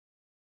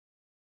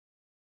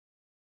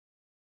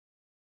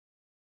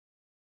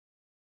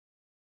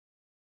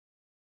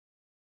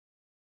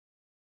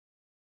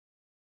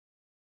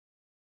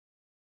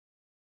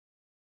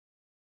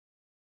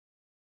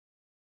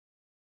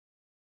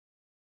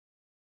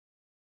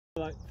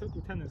like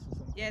football, tennis or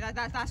something. Yeah,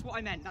 that's what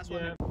I meant. That's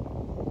what I meant. No.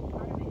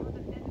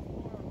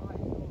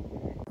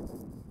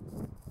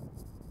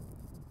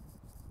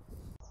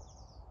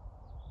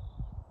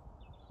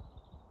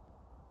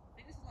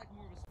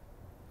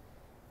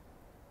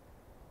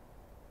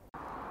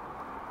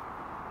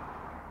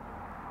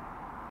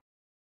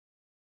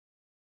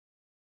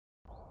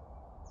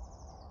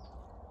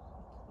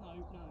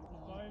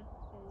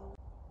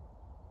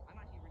 I'm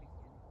actually really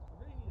scared. I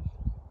really need a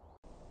shot.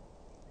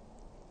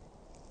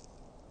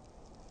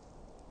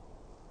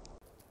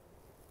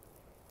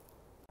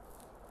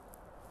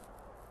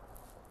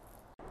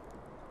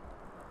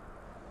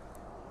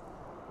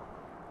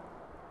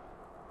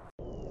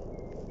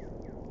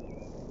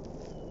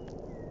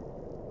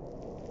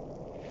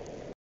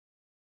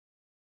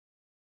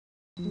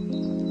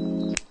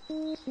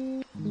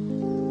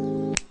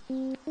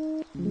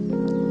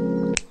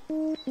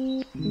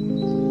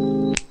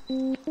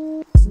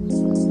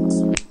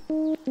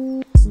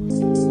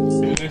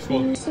 Next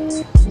one.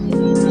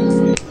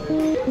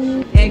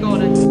 Yeah, go on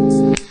then.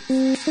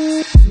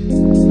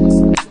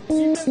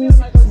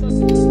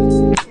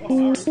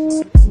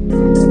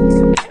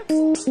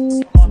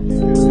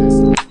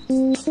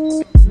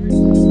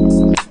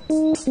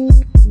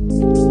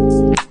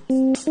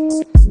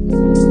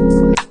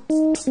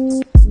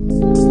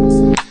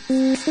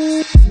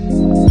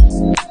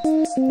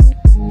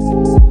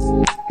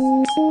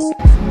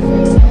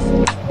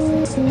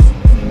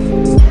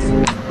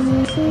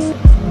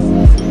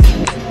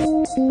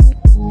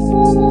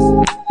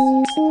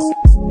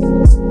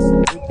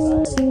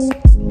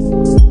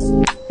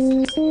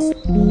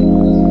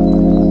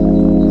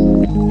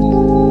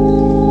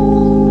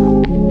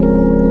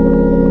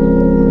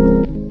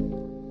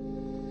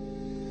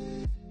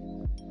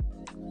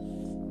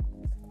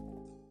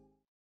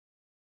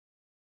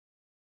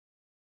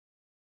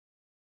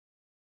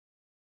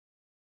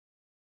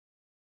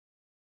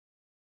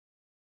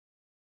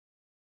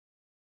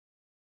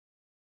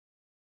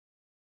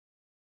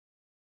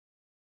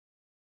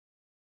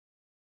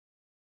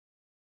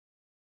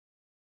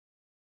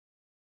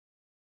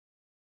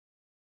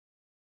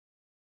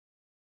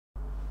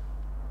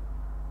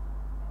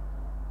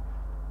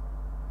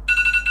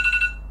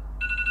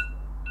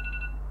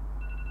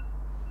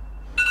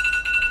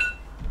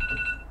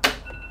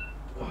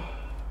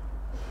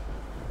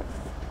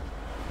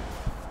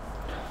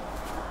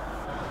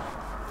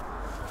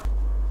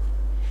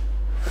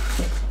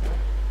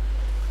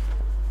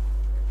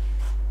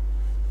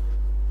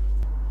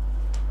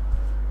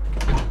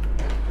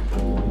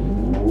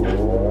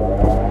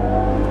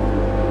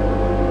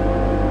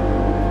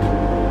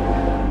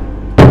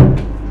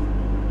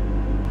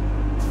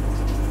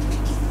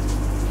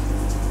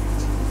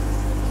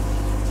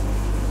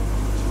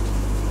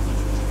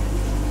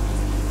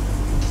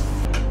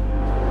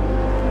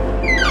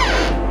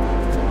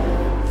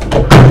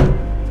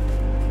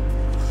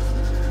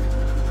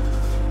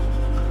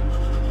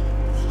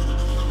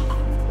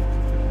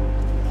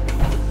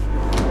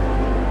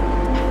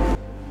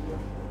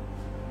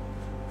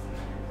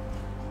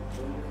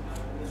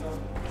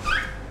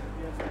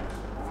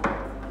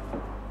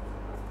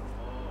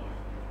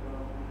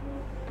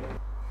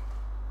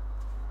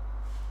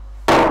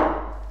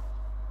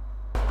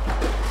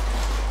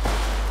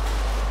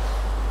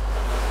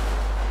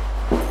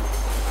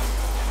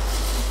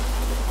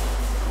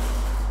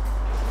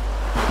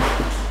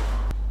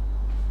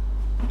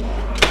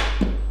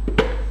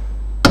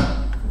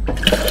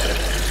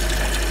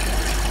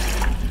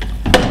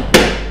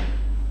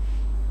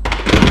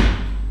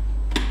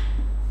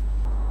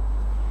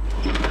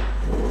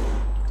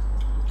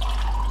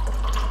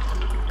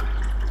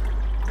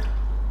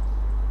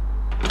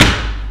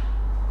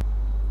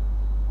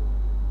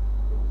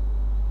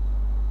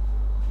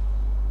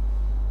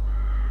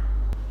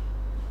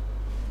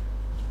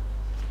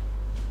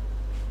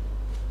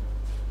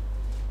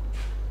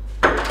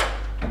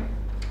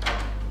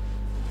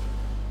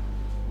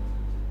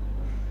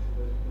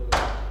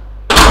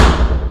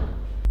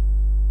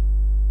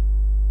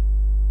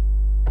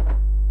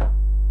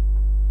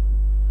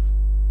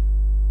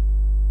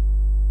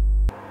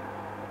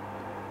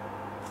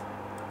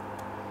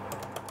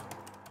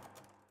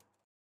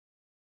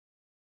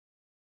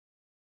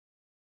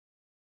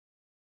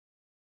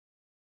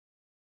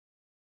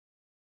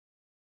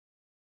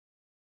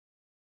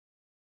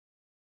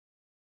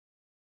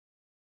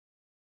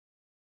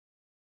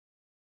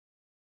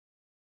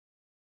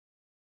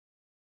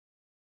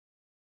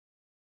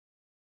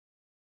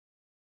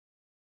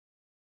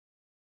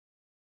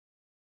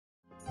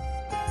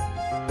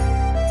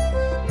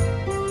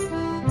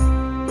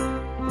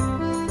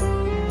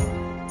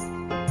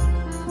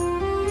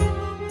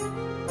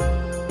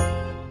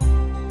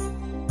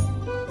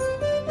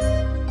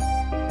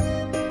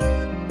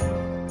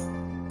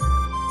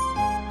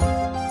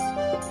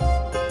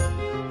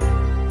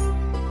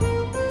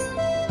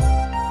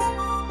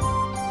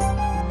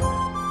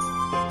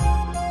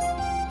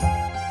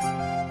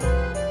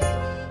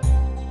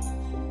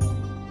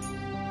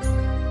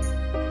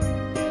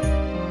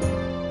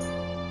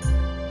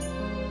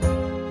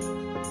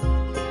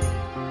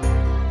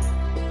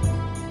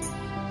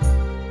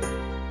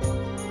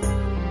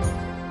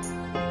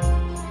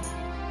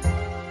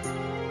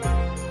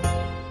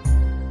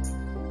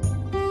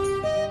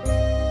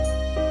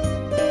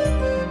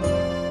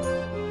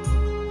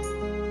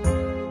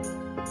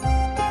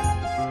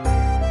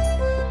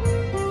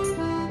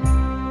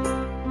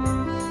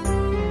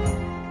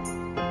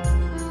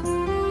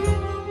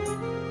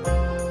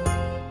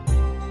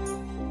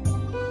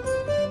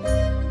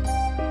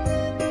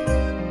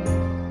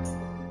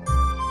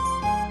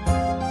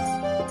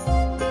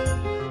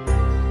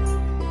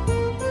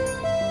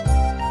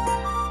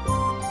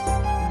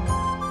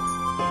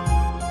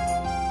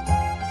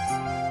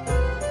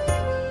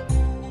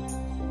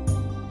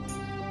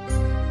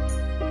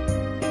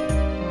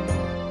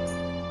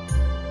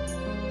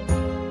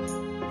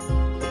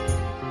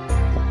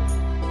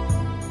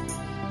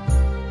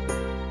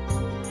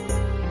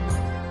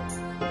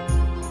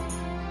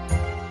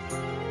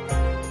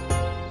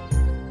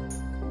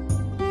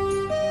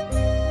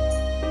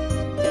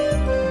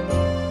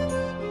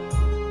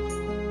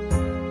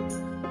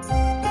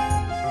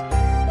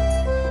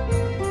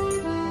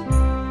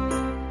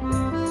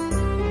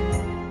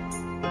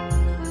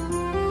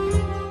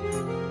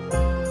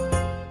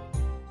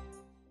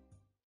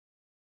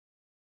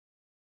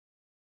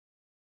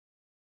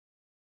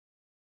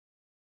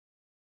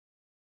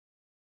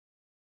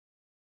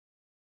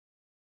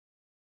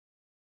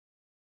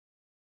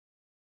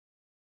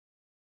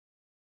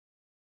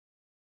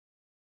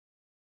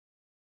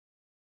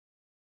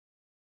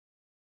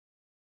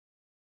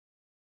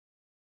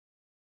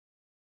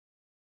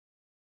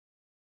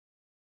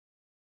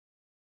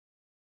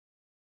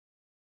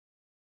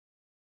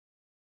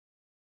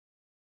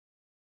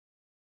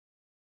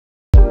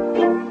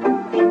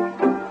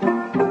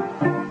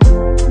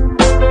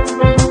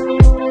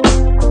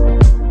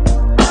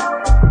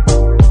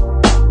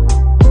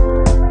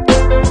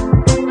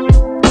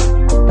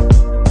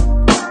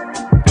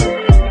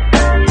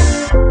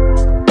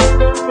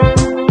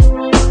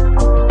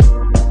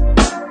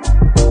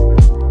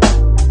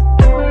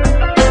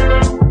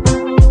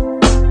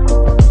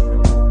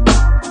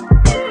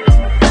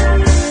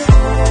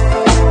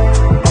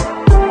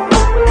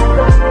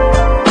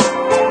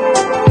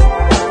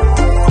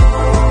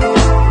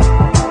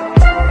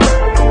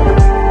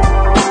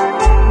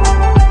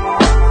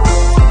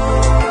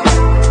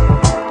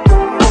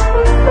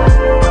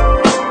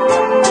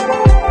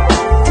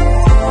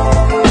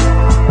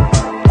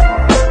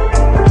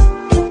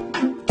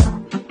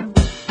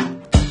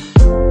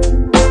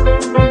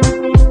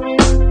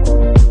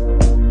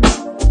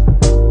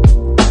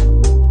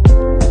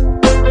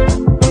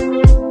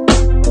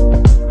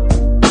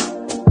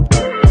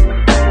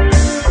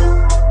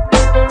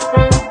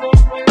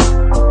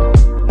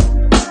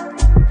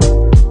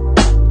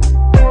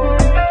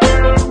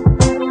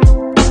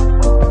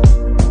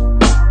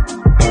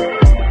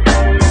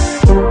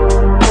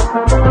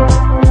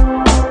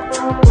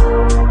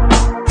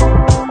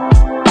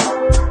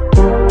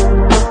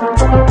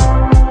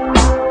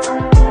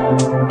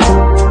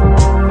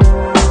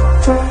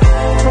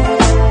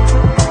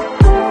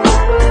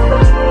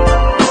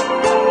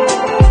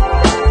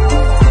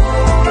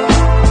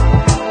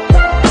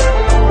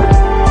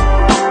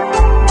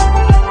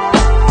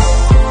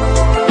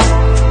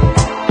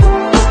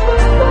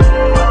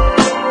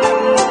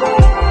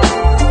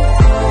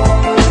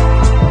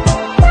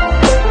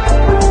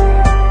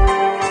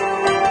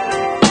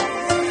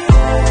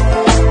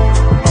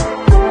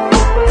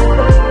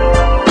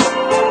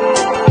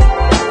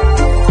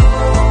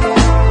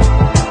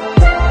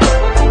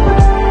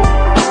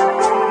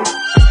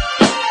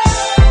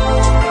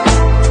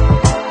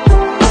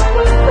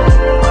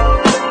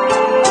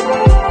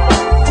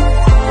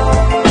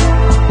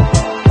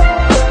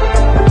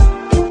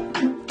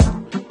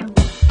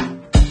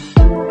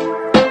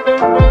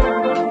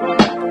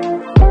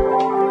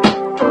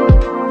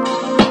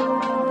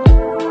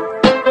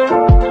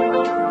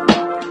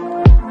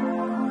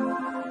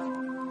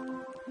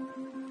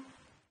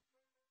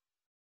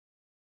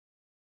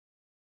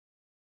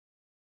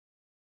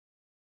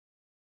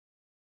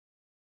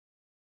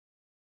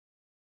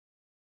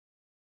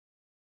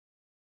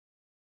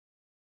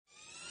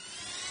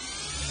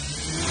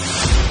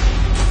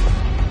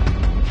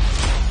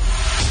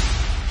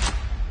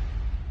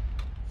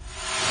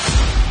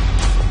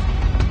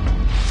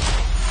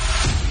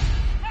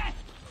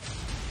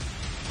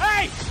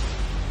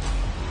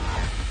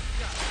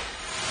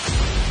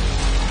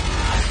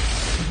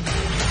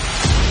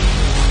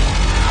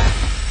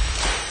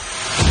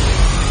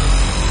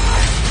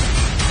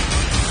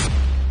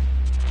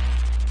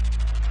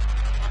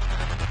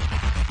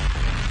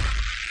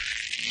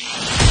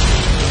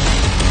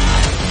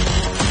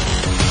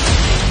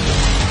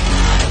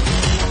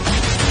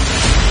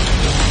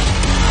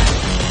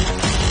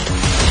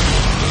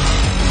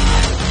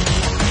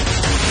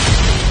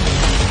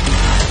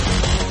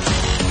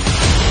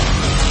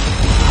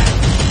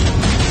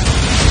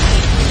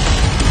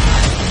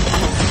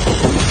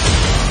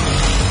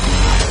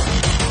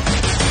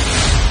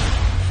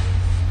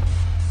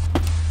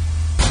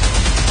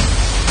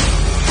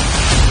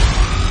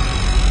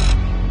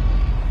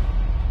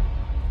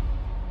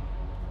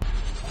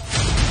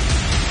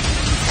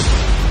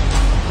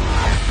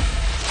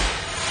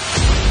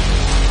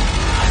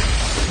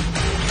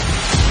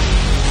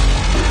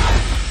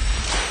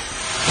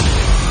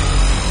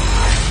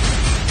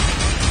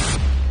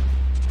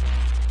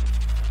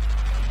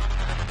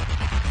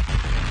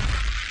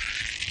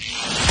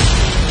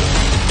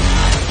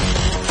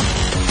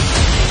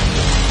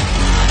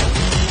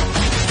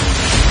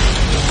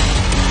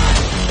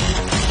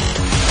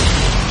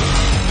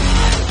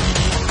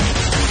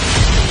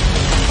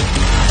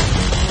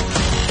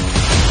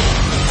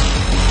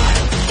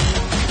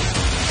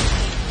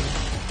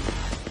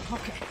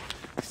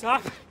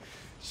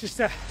 Just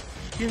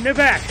give me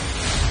back.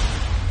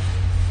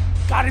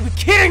 Gotta be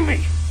kidding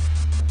me!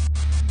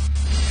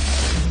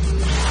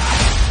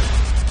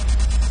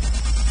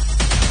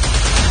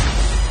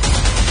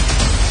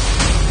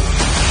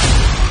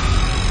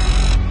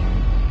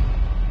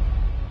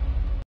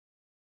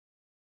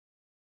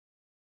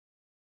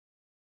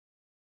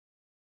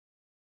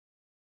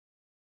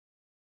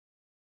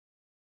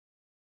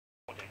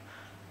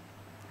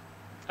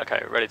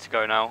 Okay, ready to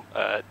go now.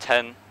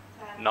 10,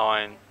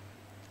 9,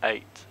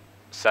 8,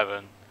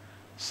 7,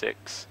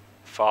 6,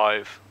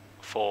 5,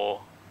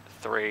 4,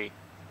 3,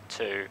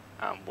 2,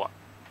 and 1.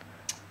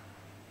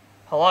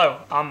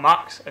 Hello, I'm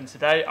Max, and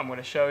today I'm going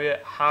to show you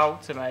how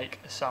to make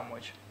a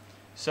sandwich.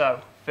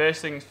 So,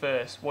 first things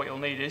first, what you'll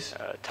need is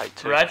take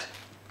 2. bread,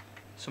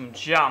 some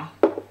jam,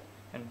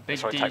 and Big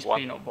Sorry, D's take 1.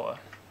 peanut butter.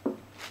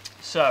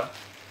 So,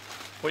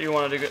 what you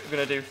want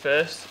to do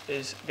first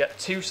is get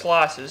 2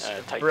 slices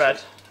of bread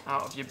 2.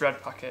 out of your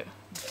bread packet,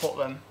 put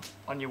them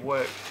on your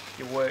work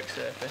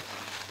surface.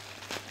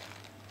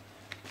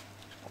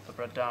 Put the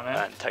bread down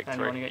here. And take then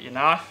 3. you want to get your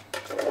knife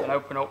and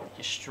open up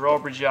your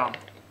strawberry jam.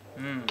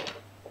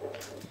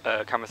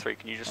 Camera 3,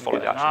 can you just And follow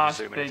get the a action nice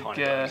and zoom in a big, tiny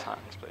bit on his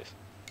hands, please?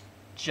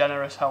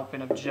 Generous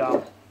helping of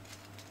jam,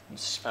 and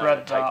spread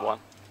Take that 1.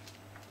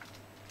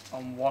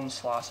 on one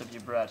slice of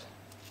your bread.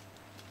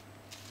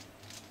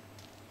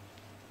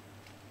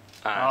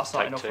 And Now, that's not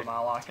take enough 2. for my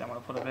liking. I'm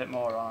going to put a bit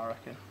more on, I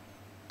reckon.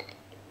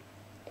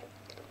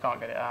 Can't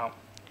get it out.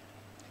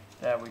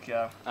 There we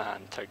go.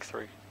 And take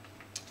 3.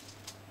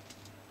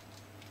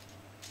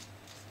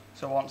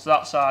 So once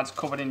that side's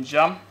covered in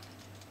jam,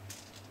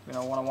 you're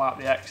going to want to wipe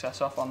the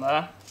excess off on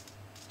there.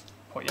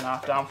 Put your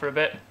knife down for a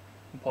bit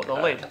and put the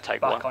lid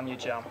take back 1. on your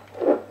jam.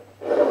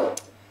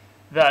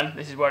 Then,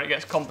 this is where it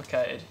gets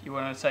complicated. You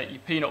want to take your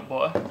peanut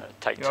butter,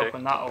 Take you 2.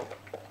 open that up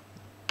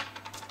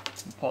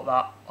and put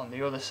that on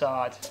the other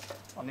side,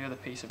 on the other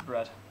piece of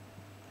bread.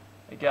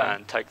 Again,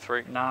 And take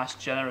 3. nice,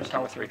 generous,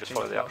 Camera healthy 3, just peanut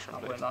follow the butter. action,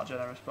 Not please. weren't that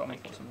generous, but I'm going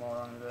to put some more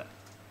on with it.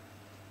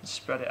 And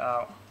spread it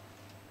out.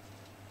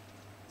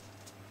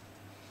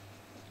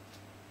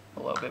 A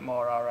little bit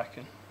more, I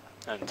reckon.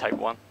 And take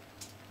 1.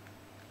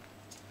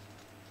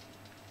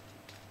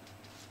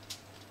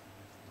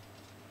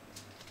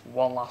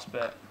 One last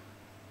bit.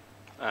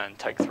 And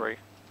take 3.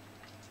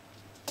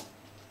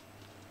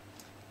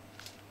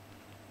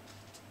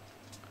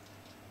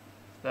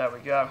 There we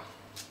go.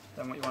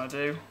 Then what you want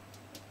to do,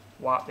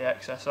 wipe the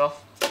excess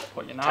off,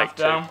 put your knife Take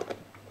 2. down,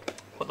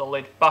 put the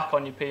lid back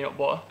on your peanut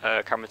butter.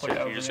 Camera 2, Put it can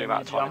over you just the zoom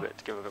out a jam. tiny bit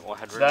to give a bit more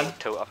headroom? Then- Or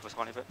tilt up a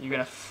tiny bit? You're going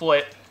to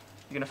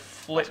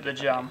flip the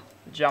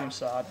jam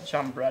side, the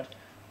jam bread,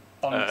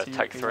 onto your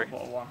take peanut 3.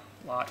 butter one,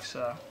 like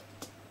so.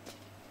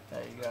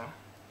 There you go.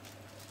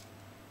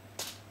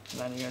 And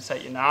then you're going to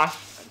take your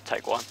knife, And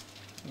take 1.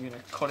 you're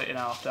going to cut it in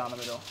half down the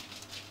middle.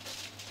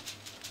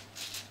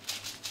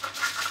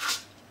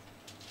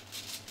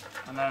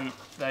 And then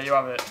there you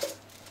have it.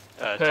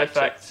 Take 2.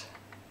 Perfect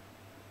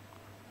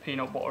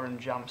peanut butter and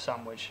jam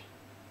sandwich.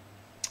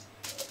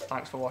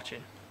 Thanks for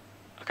watching.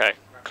 Okay,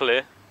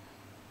 clear.